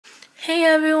Hey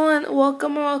everyone,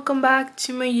 welcome back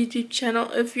to my YouTube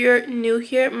channel. If you're new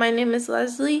here, my name is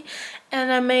Leslie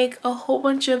and I make a whole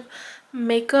bunch of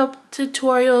makeup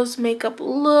tutorials, makeup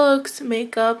looks,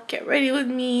 makeup get ready with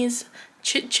me's,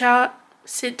 chit chat,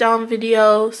 sit down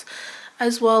videos,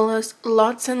 as well as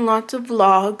lots and lots of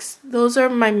vlogs. Those are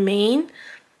my main,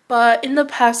 but in the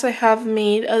past I have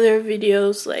made other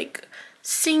videos like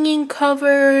singing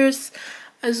covers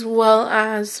as well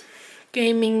as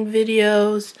gaming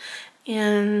videos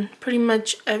and pretty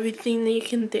much everything that you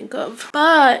can think of.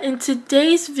 But in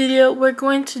today's video we're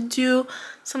going to do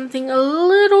something a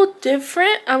little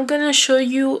different. I'm gonna show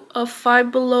you a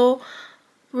Five Below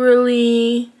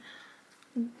really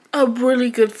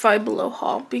good Five Below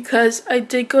haul, because I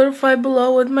did go to Five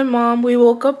Below with my mom. We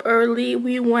woke up early,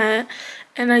 we went,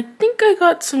 and I think I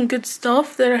got some good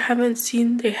stuff that I haven't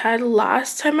seen they had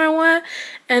last time I went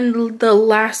and the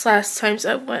last times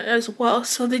I went as well.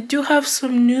 So they do have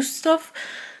some new stuff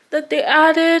that they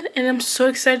added and I'm so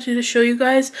excited to show you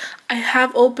guys. I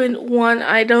have opened one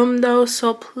item though,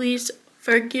 so please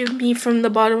forgive me from the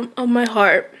bottom of my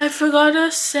heart. I forgot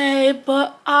to say,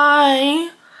 but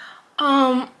I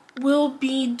will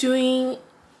be doing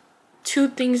two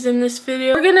things in this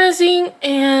video: organizing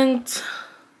and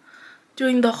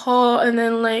doing the haul, and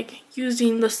then like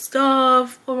using the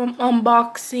stuff,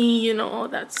 unboxing, you know, all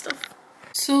that stuff.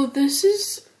 So this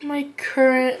is my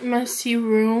current messy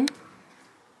room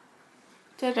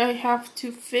that I have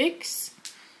to fix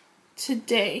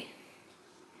today.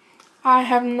 I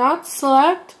have not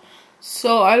slept,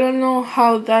 so I don't know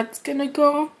how that's gonna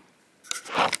go.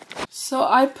 So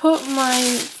I put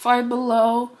my Five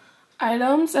Below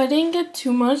items. I didn't get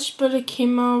too much, but it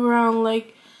came around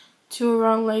like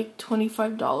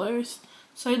 $25.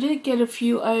 So I did get a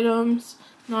few items,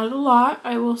 not a lot,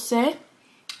 I will say.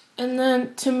 And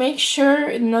then to make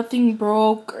sure nothing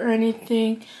broke or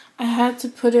anything, I had to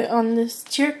put it on this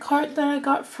tier cart that I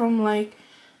got from like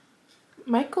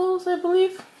Michael's, I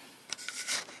believe.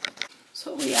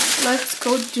 So yeah, let's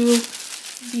go do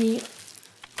the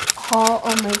haul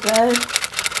on my bed.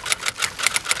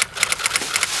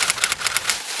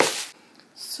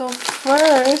 So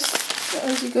first,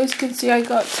 as you guys can see, I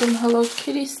got some Hello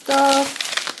Kitty stuff.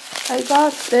 I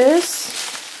got this.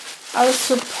 I was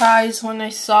surprised when I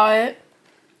saw it.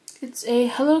 It's a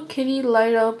Hello Kitty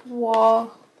light up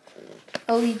wall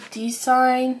LED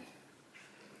sign.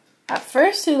 At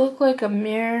first it looked like a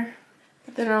mirror,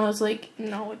 but then I was like,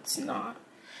 no, it's not.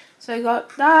 So I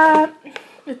got that.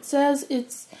 It says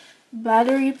it's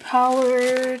battery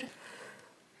powered,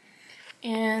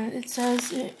 and it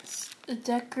says it's a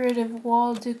decorative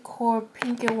wall decor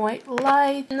pink and white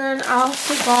light. And then I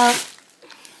also got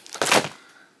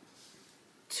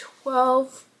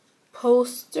 12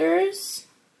 posters.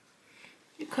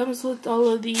 It comes with all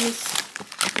of these,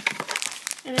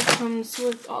 and it comes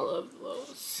with all of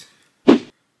those.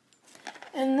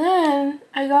 And then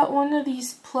I got one of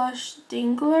these plush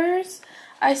danglers.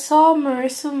 I saw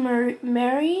Marissa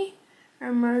Marie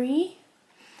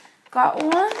got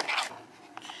one.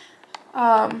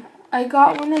 I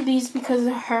got one of these because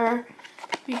of her,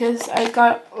 because I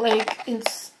got like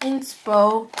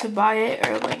inspo to buy it,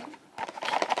 or like,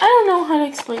 I don't know how to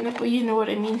explain it, but you know what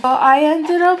I mean. So I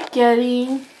ended up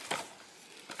getting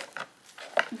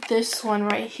this one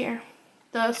right here,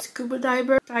 the scuba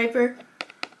diver,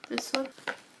 this one.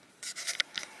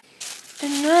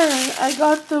 And then I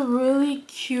got the really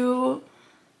cute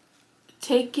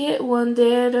take it one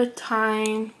day at a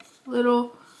time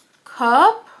little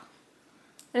cup.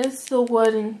 It's the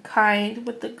wooden kind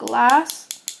with the glass.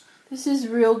 This is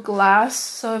real glass,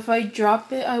 so if I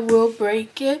drop it I will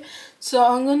break it. So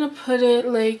I'm gonna put it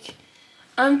like,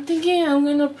 I'm thinking I'm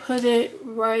gonna put it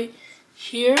right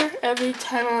here every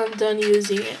time I'm done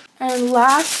using it. And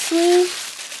lastly,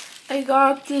 I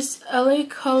got this LA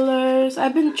Colors.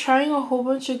 I've been trying a whole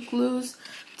bunch of glues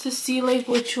to see like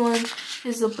which one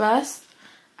is the best.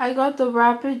 I got the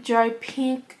Rapid Dry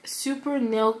Pink Super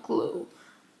Nail Glue.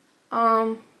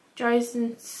 Dries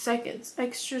in seconds.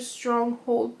 Extra strong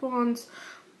hold bonds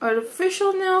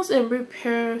artificial nails and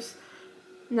repairs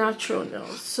natural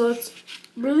nails. So it's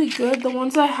really good. The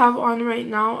ones I have on right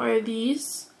now are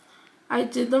these. I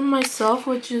did them myself,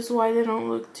 which is why they don't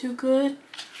look too good.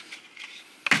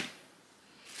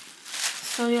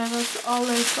 So yeah, that's all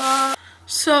I got.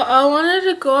 So I wanted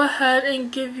to go ahead and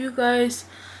give you guys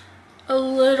a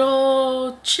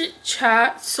little chit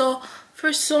chat. So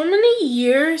for so many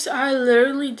years I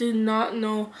literally did not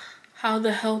know how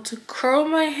the hell to curl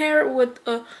my hair with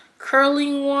a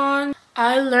curling wand.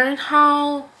 I learned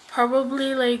how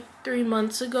probably like 3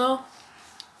 months ago.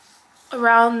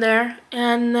 around there,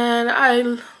 and then I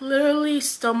literally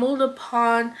stumbled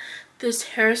upon this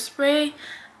hairspray,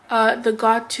 the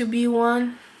Got To Be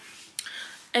one,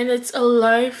 and it's a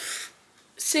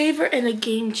lifesaver and a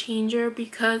game changer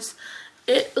because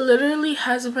it literally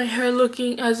has my hair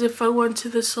looking as if I went to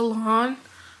the salon.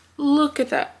 Look at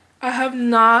that. I have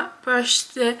not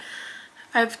brushed it.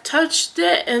 I've touched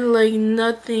it and like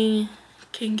nothing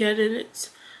can get in its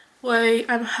way.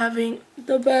 I'm having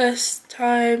the best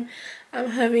time. I'm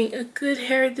having a good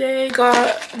hair day.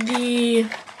 Got the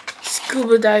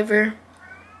scuba diver.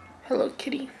 Hello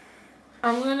Kitty.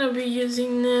 I'm gonna be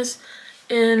using this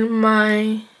in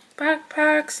my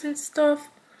backpacks and stuff.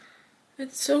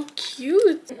 It's so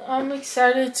cute. I'm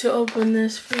excited to open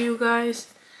this for you guys.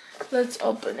 Let's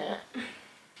open it.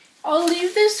 I'll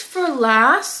leave this for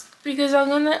last because I'm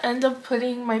gonna end up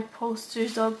putting my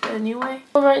posters up anyway.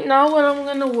 But right now what I'm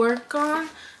gonna work on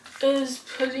is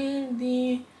putting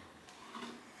the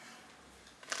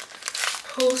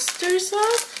posters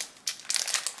up.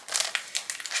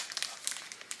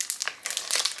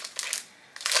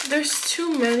 There's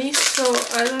too many, so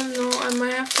I don't know, I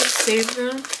might have to save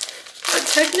them. But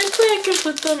technically I can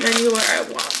put them anywhere I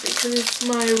want because it's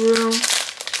my room.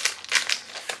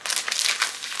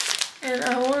 And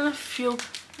I want to feel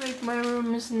like my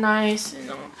room is nice, you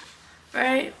know,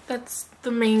 right? That's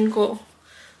the main goal.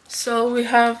 So we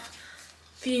have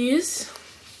these,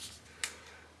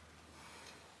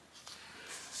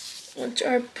 which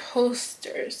are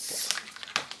posters.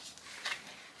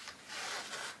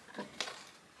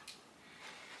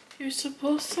 You're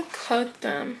supposed to cut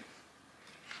them.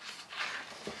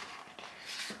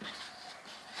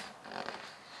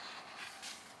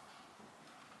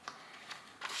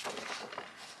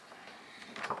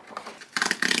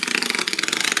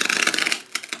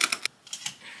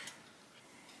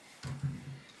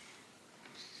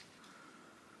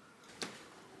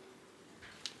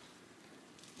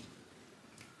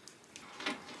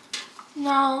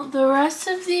 Now the rest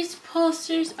of these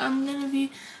posters, I'm going to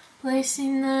be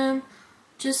placing them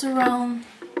just around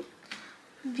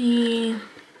the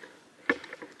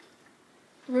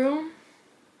room.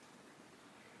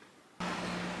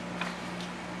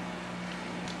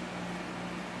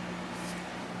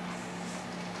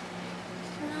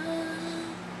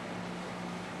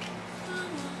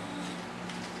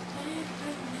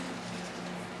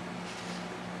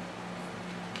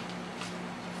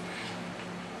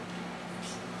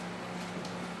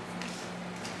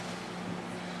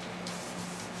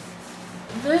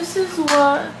 This is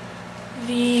what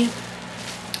the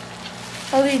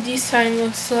LED sign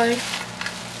looks like.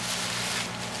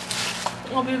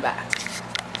 I'll be back.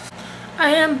 I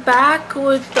am back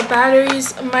with the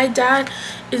batteries. My dad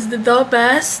is the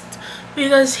best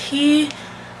because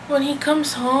when he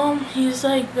comes home, he's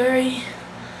like very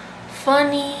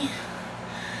funny,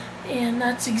 and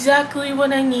that's exactly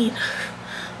what I need.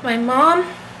 My mom,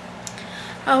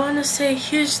 I want to say a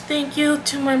huge thank you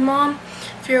to my mom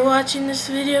if you're watching this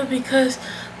video, because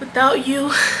without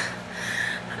you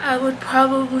I would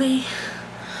probably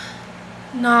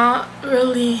not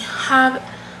really have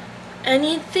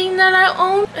anything that I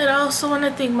own. And I also want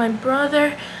to thank my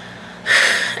brother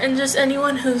and just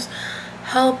anyone who's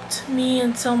helped me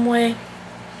in some way.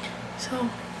 So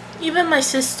even my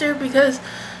sister, because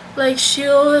like she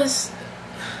always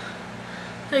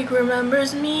like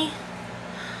remembers me,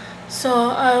 so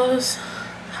I always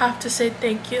have to say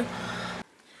thank you.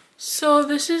 So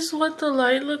this is what the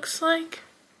light looks like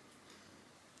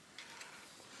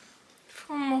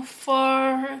from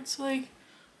afar. It's like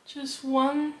just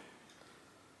one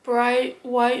bright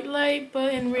white light,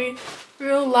 but in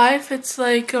real life it's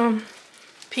like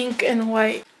pink and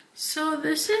white. So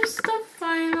this is the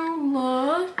final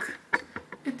look.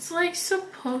 It's like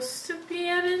supposed to be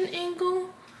at an angle,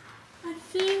 I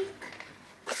think.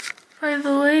 By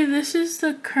the way, this is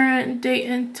the current date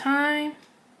and time.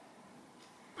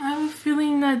 I have a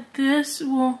feeling that this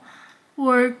will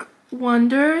work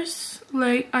wonders.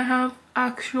 Like, I have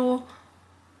actual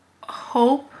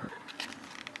hope.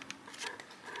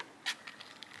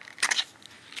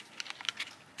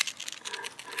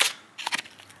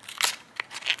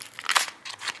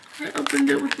 I opened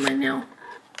it with my nail.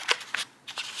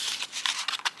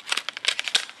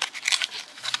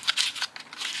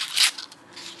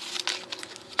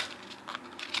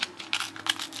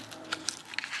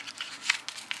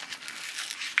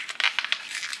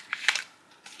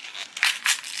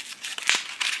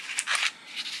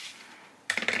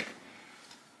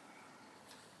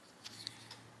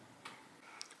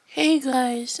 Hey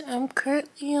guys, I'm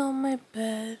currently on my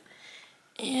bed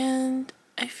and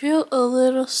I feel a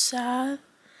little sad.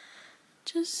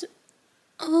 Just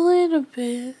A little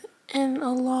bit and a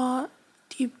lot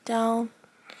deep down,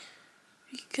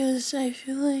 because I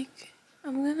feel like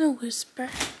I'm gonna whisper.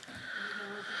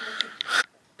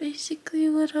 Basically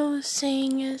what I was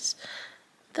saying is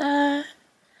that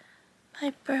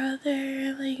my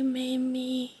brother like made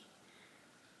me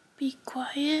be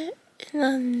quiet in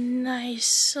a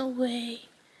nice way,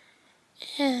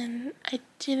 and I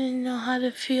didn't know how to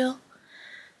feel.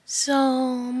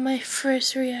 So my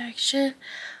first reaction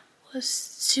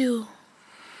was to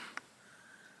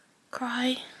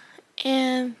cry,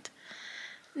 and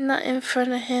not in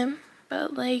front of him,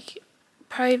 but like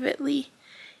privately.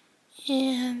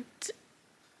 And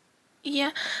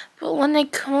yeah, but when I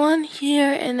come on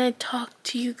here and I talk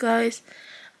to you guys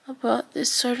about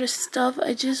this sort of stuff,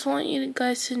 I just want you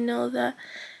guys to know that,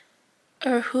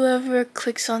 or whoever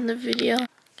clicks on the video,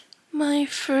 my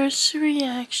first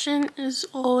reaction is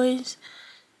always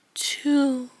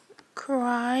to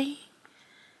cry.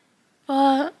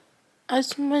 But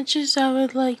as much as I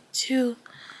would like to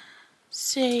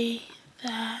say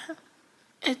that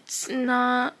it's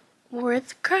not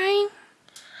worth crying,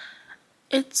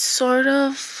 it sort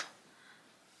of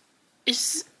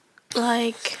is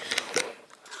like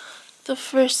the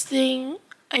first thing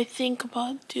I think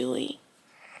about doing,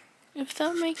 if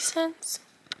that makes sense.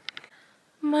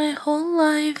 My whole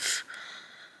life,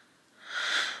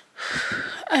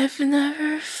 I've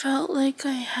never felt like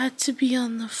I had to be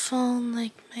on the phone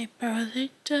like my brother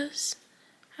does.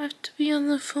 Have to be on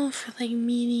the phone for like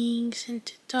meetings and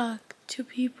to talk to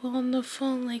people on the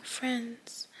phone like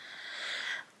friends.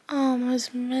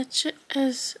 As much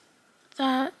as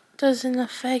that doesn't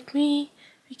affect me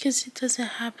because it doesn't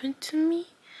happen to me,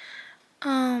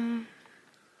 I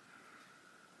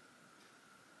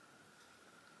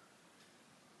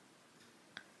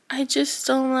just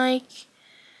don't like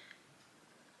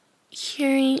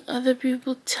hearing other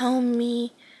people tell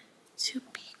me to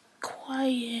be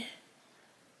quiet,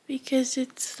 because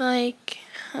it's like,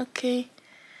 okay,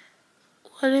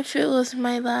 what if it was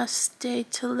my last day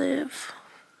to live?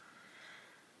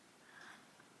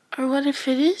 Or what if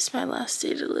it is my last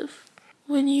day to live?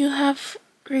 When you have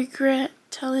regret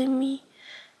telling me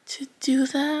to do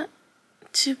that,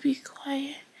 to be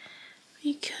quiet,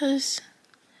 because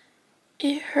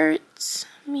it hurts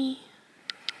me.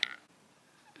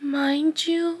 Mind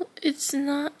you, it's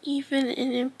not even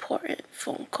an important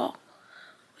phone call,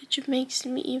 which makes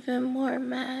me even more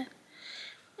mad.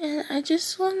 And I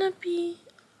just want to be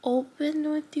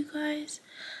open with you guys.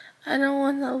 I don't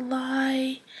want to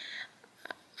lie.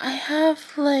 I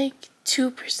have like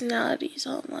 2 personalities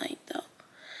online though.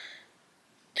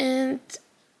 And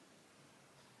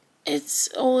it's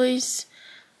always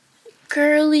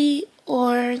girly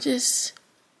or just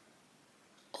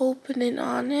open and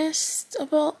honest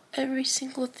about every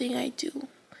single thing I do.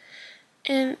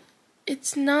 And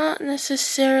it's not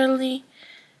necessarily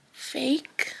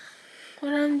fake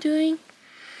what I'm doing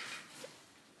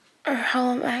or how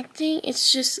I'm acting.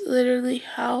 It's just literally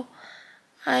how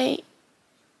I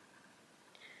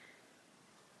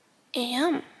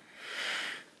am.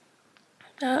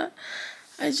 I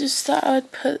just thought I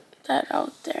would put that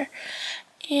out there.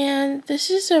 And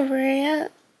this is a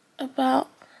rant about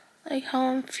like how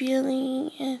I'm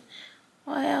feeling and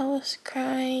why I was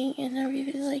crying and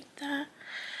everything like that.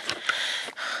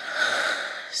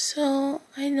 So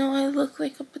I know I look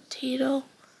like a potato,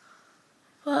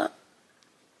 but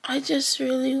I just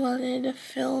really wanted to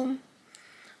film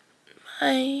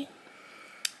my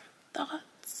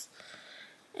thoughts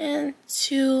and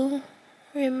to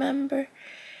remember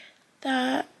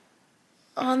that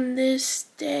on this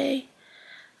day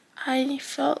I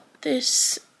felt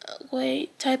this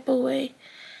type of way.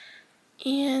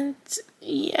 And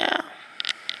yeah,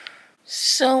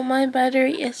 so my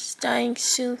battery is dying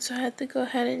soon, so I had to go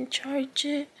ahead and charge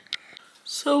it.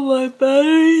 So my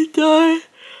battery died,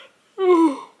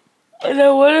 and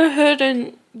I went ahead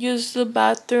and used the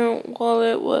bathroom while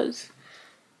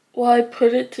I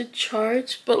put it to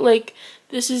charge. But like,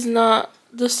 this is not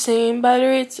the same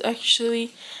battery, it's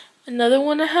actually another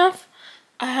one I have.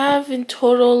 I have in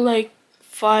total like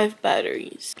 5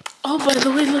 batteries. Oh, by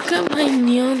the way, look at my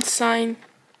neon sign.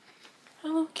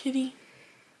 Hello, kitty.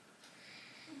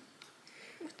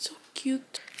 It's so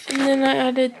cute. And then I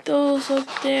added those up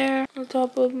there on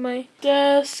top of my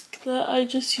desk that I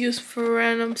just use for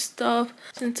random stuff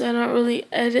since I don't really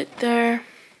edit there.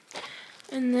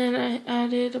 And then I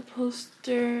added a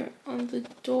poster on the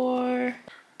door.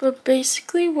 But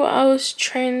basically what I was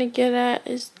trying to get at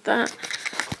is that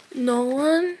no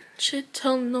one should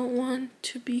tell no one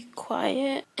to be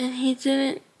quiet. And he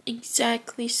didn't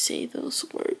exactly say those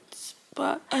words,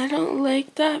 but I don't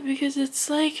like that because it's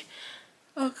like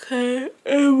Okay,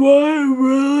 am I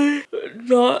really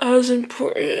not as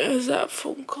important as that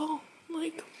phone call?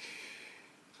 Like,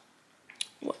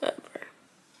 whatever.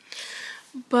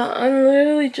 But I'm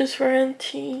literally just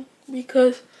ranting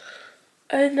because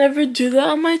I never do that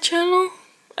on my channel.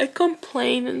 I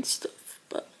complain and stuff,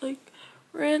 but like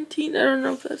ranting, I don't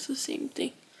know if that's the same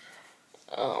thing.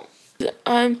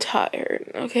 I'm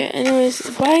tired. Okay, anyways,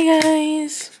 bye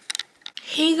guys.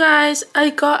 Hey guys, I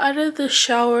got out of the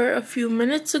shower a few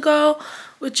minutes ago,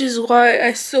 which is why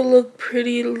I still look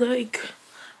pretty like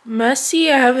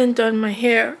messy. I haven't done my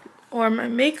hair or my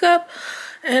makeup,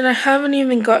 and I haven't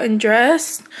even gotten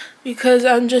dressed because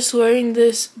I'm just wearing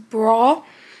this bra.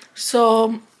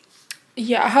 So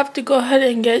yeah, I have to go ahead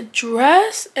and get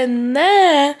dressed, and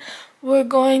then we're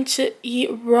going to eat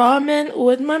ramen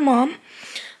with my mom.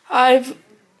 I've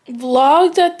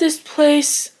vlogged at this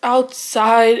place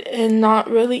outside and not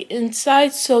really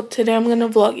inside, so today I'm gonna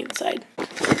vlog inside.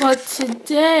 But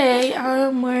today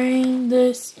I'm wearing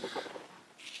this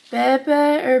Bebe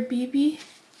or BB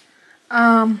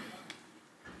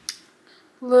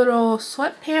little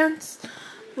sweatpants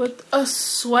with a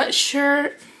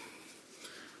sweatshirt.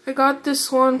 I got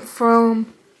this one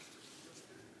from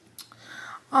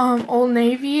Old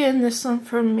Navy and this one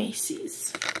from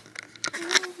Macy's.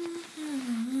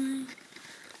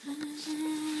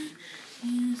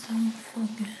 You don't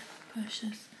forget,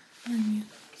 precious, when you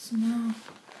smile,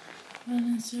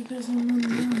 when it circles in the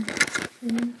moon.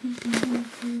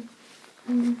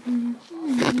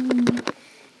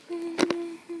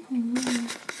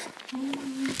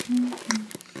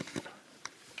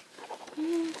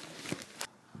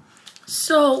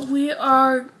 So we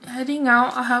are heading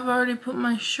out. I have already put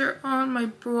my shirt on, my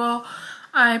bra.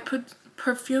 I put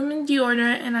perfume and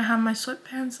deodorant, and I have my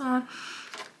sweatpants on.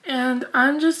 And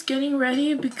I'm just getting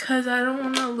ready because I don't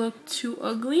want to look too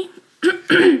ugly.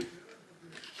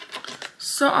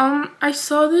 So I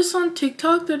saw this on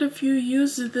TikTok that if you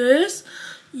use this,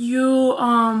 you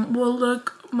will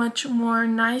look much more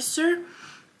nicer.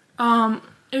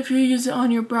 If you use it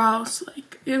on your brows,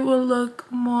 like it will look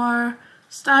more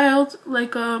styled,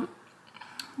 like a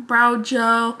brow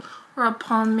gel or a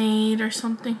pomade or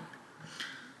something.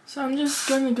 So I'm just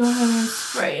gonna go ahead and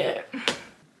spray it.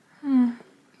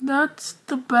 That's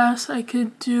the best I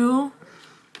could do.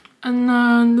 And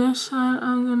then this side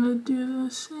I'm gonna do the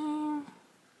same.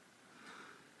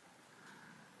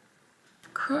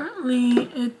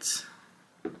 Currently it's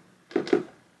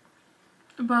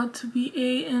about to be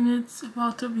 8 and it's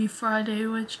about to be Friday,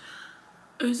 which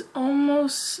is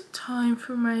almost time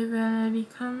for my vanity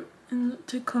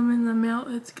to come in the mail.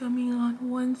 It's coming on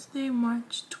Wednesday,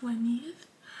 March 20th.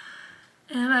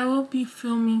 And I will be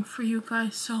filming for you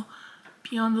guys, so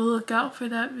be on the lookout for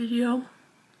that video.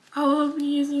 I will be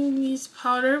using these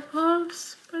powder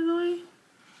puffs, by the way,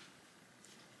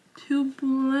 to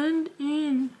blend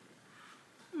in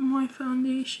my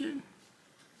foundation.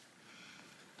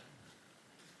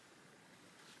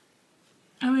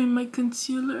 I mean my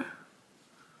concealer.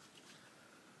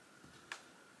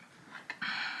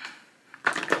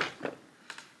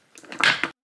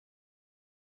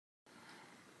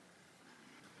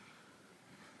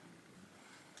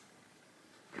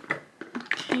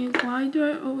 Okay, why do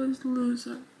I always lose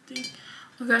everything?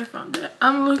 Okay, I found it. I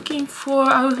was looking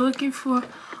for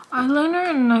eyeliner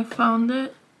and I found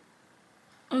it.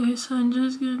 Okay, so I'm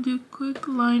just gonna do a quick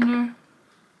liner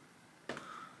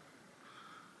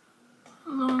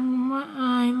along my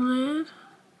eyelid.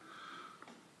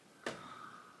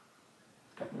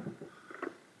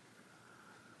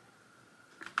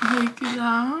 Like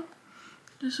that.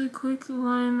 Just a quick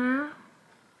liner.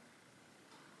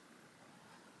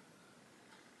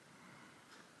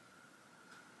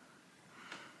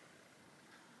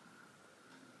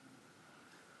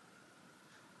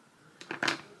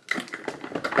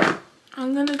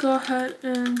 I'm gonna go ahead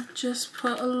and just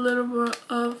put a little bit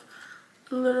of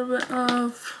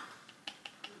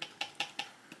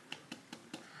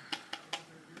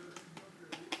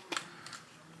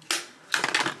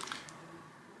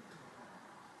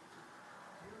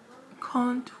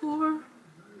contour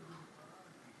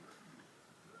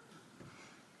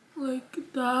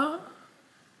like that.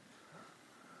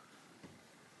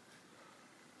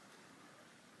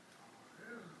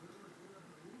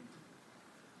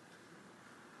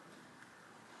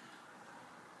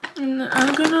 And then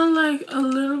I'm gonna like a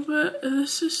little bit,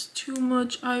 this is too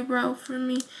much eyebrow for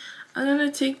me. I'm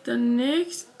gonna take the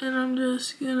NYX and I'm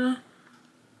just gonna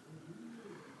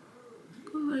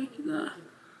go like that.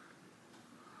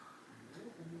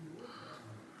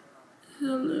 It's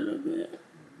a little bit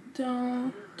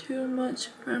down, too much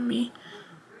for me.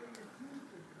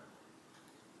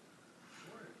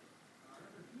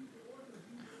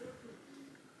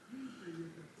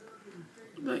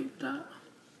 like that.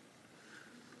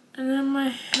 And then my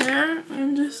hair,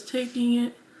 I'm just taking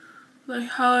it like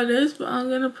how it is, but I'm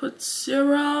gonna put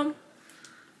serum,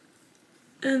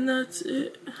 and that's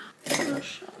it.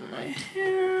 Brush on my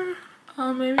hair.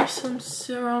 Maybe some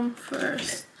serum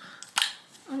first.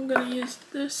 I'm gonna use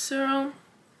this serum.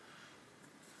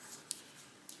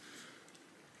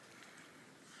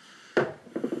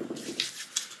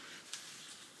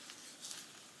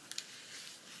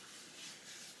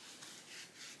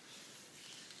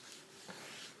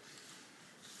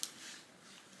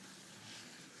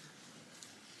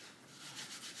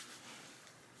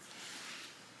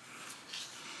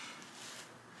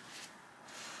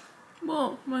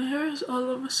 Whoa, my hair is all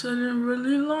of a sudden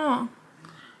really long.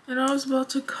 And I was about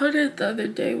to cut it the other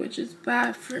day, which is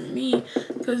bad for me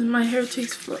because my hair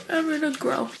takes forever to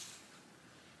grow.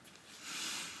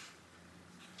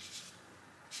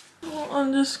 So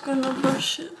I'm just gonna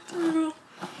brush it through.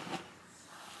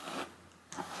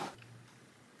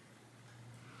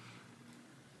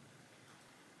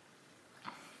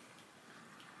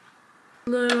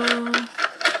 Little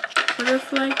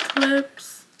butterfly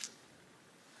clips.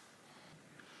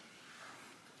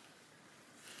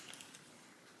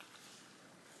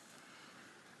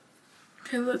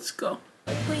 Okay, let's go.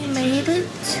 We made it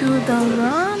to the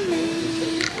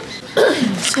ramen.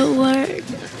 So we're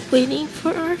waiting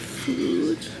for our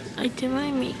food. I did my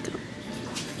makeup.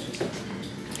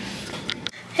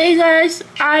 Hey guys,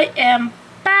 I am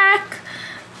back.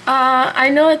 I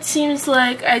know it seems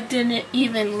like I didn't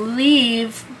even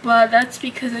leave, but that's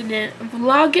because I didn't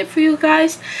vlog it for you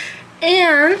guys.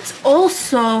 And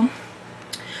also,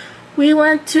 we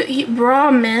went to eat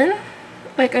ramen,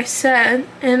 like I said,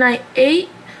 and I ate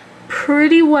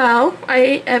pretty well. I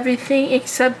ate everything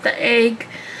except the egg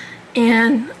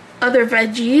and other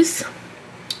veggies.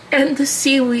 And the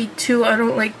seaweed too. I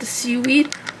don't like the seaweed.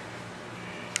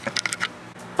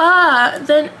 But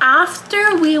then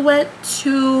after we went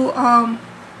to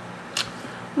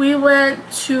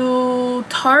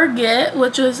Target,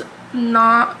 which was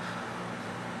not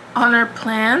on our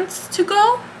plans to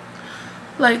go.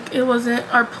 Like, it wasn't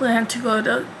our plan to go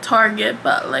to Target,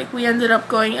 but like we ended up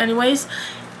going anyways.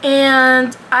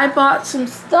 And I bought some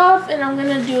stuff, and I'm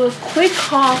gonna do a quick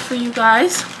haul for you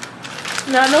guys.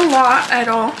 Not a lot at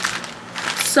all.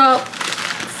 So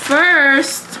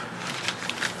first,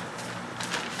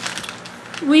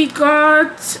 we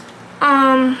got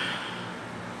a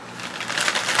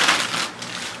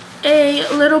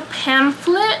little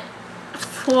pamphlet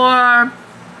for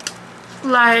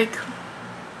like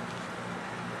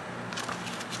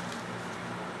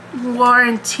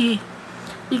warranty,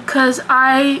 because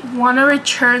I want to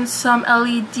return some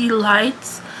LED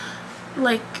lights,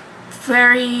 like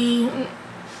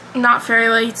not fairy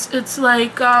lights, it's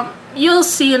like you'll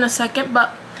see in a second,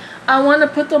 but I want to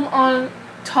put them on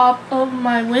top of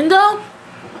my window,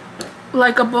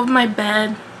 like above my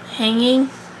bed, hanging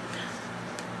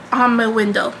on my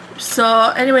window.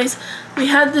 So anyways, we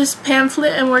had this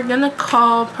pamphlet, and we're gonna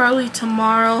call probably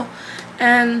tomorrow,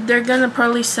 and they're gonna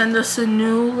probably send us a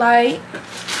new light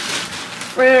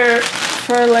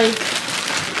for like,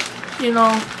 you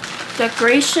know,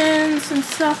 decorations and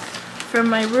stuff for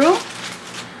my room.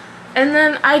 And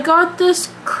then I got this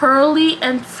curly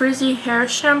and frizzy hair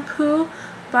shampoo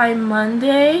by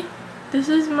Monday. This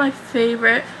is my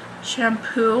favorite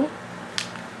shampoo.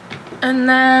 And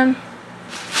then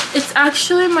it's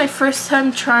actually my first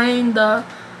time trying the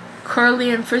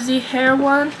curly and frizzy hair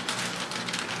one.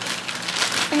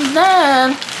 And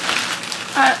then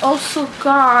I also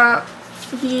got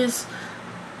these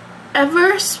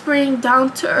Ever Spring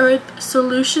Down to Earth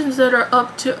solutions that are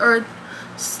up to earth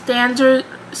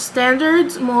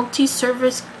standards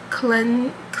multi-surface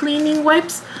cleaning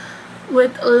wipes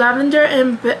with lavender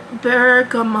and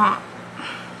bergamot,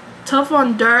 tough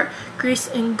on dirt, grease,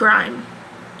 and grime.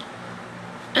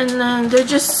 And then they're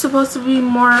just supposed to be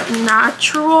more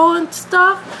natural and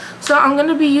stuff, so I'm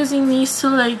gonna be using these to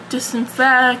like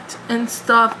disinfect and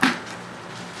stuff.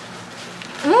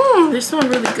 They smell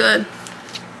really good.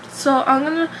 So I'm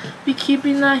gonna be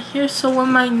keeping that here, so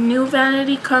when my new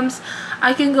vanity comes,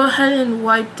 I can go ahead and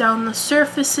wipe down the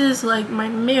surfaces like my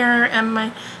mirror and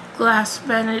my glass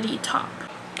vanity top.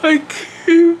 I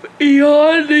keep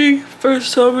yawning for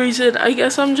some reason. I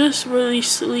guess I'm just really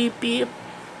sleepy.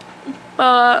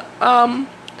 But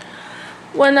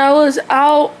when I was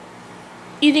out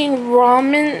eating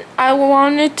ramen, I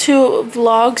wanted to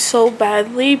vlog so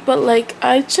badly, but like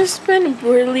I've just been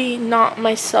really not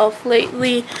myself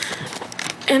lately,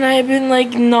 and I've been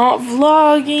like not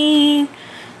vlogging,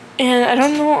 and I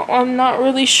don't know, I'm not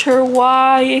really sure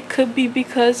why. It could be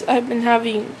because I've been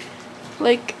having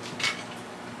like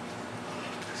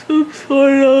some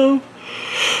sort of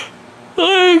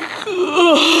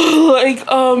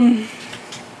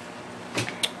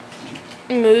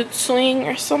mood swing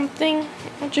or something,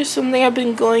 just something I've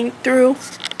been going through.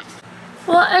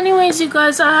 Well, anyways, you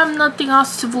guys, I have nothing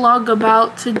else to vlog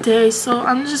about today, so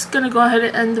I'm just gonna go ahead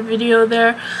and end the video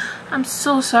there. I'm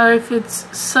so sorry if it's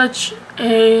such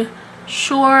a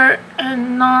short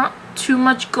and not too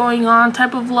much going on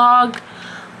type of vlog.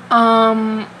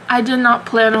 I did not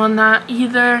plan on that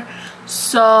either.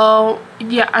 So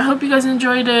yeah, I hope you guys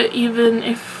enjoyed it, even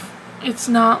if it's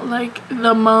not like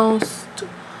the most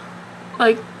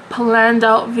like planned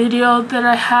out video that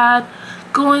I had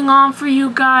going on for you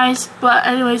guys. But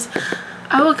anyways,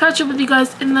 I will catch up with you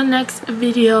guys in the next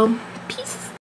video.